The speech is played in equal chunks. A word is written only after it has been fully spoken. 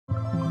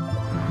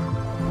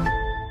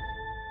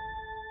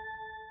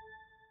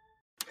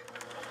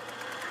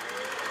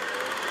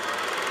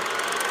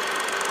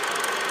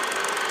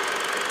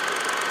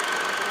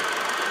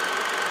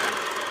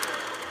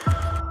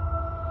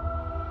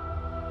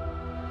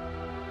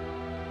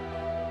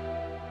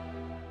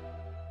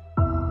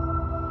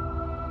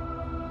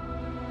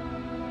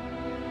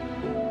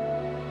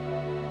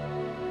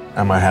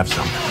I might have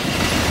some.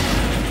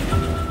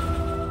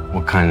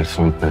 What kind of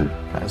something?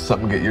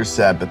 Something to get your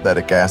sad,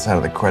 pathetic ass out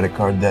of the credit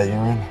card debt you're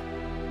in.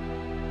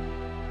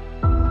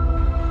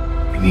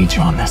 We need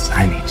you on this.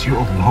 I need you.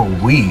 Oh,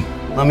 we?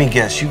 Let me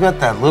guess, you got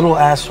that little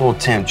asshole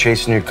Tim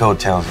chasing your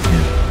coattails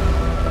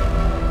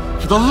again.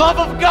 For the love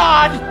of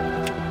God,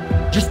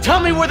 just tell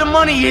me where the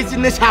money is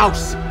in this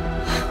house.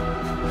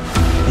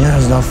 You know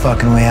there's no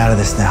fucking way out of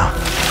this now.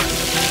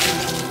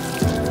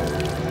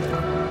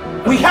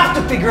 We have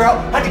to figure out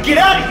how to get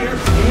out of here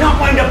and not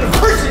wind up in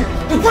prison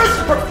the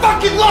rest of our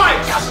fucking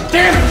lives! God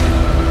damn it!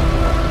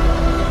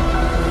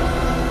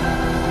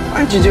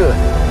 Why'd you do it?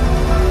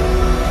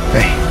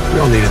 Hey, we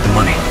all needed the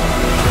money.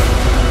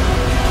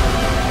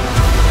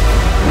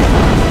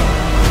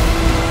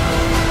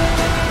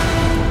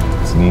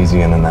 It's an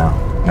easy in and out.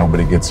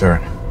 Nobody gets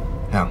hurt.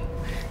 Hell,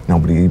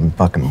 nobody even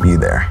fucking be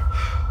there.